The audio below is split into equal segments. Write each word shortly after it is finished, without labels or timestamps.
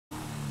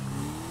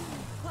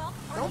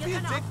Don't be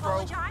a dick,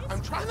 bro.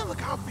 I'm trying to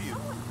look out for you.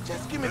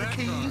 Just give me the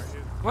keys.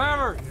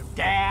 Whatever,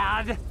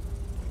 Dad.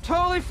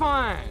 Totally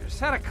fine. Just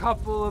had a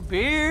couple of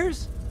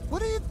beers.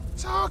 What are you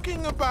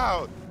talking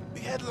about?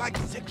 We had like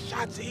 6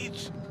 shots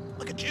each.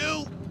 Look at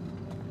you.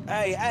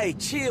 Hey,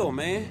 chill,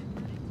 man.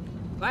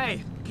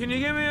 Hey, can you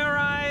give me a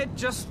ride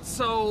just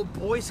so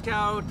Boy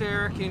Scout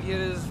there can get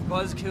his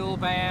buzzkill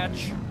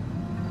badge?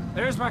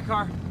 There's my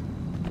car.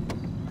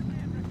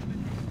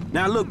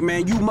 Now look,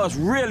 man, you must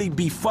really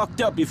be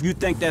fucked up if you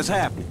think that's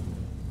happening.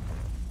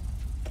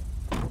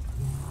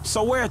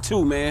 So where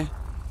to, man?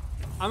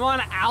 I'm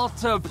on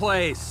Alta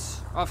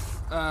Place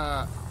off,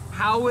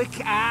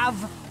 Howick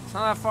Ave. It's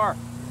not that far.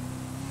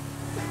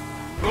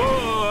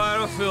 Oh, I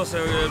don't feel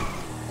so good.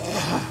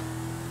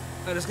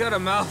 I just got a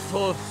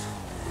mouthful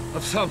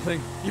of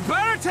something. You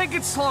better take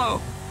it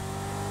slow.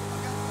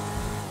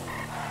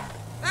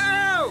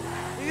 No!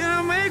 You're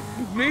gonna make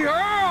me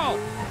hurl!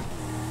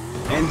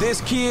 And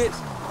this, kids,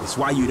 is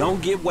why you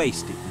don't get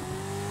wasted.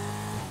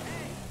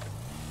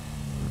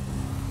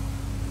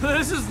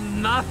 This is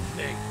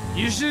nothing.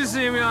 You should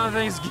see me on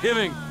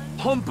Thanksgiving,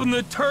 humping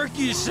the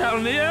turkey,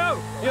 shouting,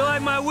 "Yo, you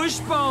like my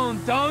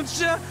wishbone, don't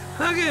you?"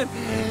 Look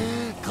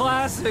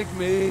classic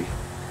me.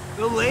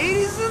 The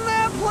ladies in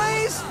that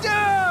place,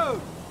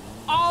 dude,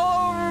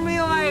 all over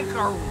me like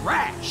a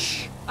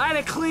rash. I'd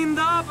have cleaned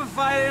up if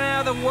I didn't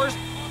have the worst.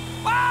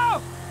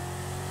 Whoa!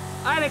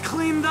 I'd have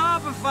cleaned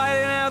up if I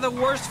didn't have the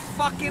worst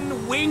fucking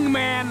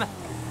wingman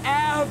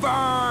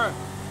ever.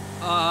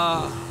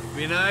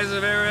 Be nice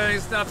if everything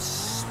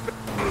stops.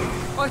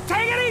 Oh,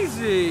 take it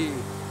easy!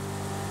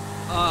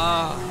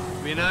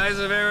 Be nice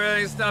if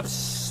everything stops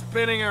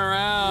spinning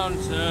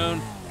around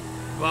soon.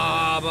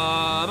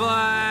 Baba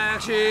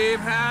Black Sheep,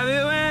 have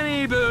you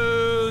any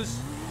booze?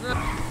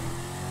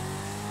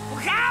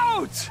 Look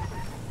out!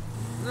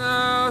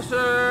 No,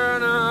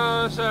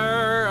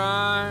 sir,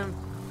 I'm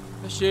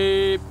a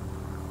sheep.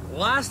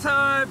 Last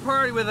time I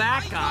partied with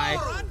that guy,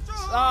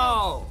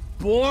 so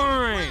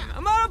boring.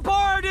 I'm at a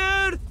bar,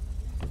 dude!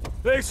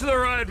 Thanks for the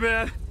ride,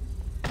 man.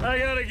 I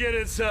gotta get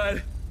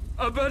inside.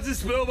 I'm about to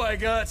spill my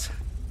guts.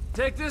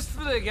 Take this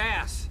for the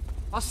gas.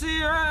 I'll see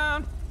you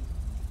around.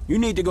 You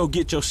need to go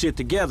get your shit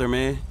together,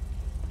 man.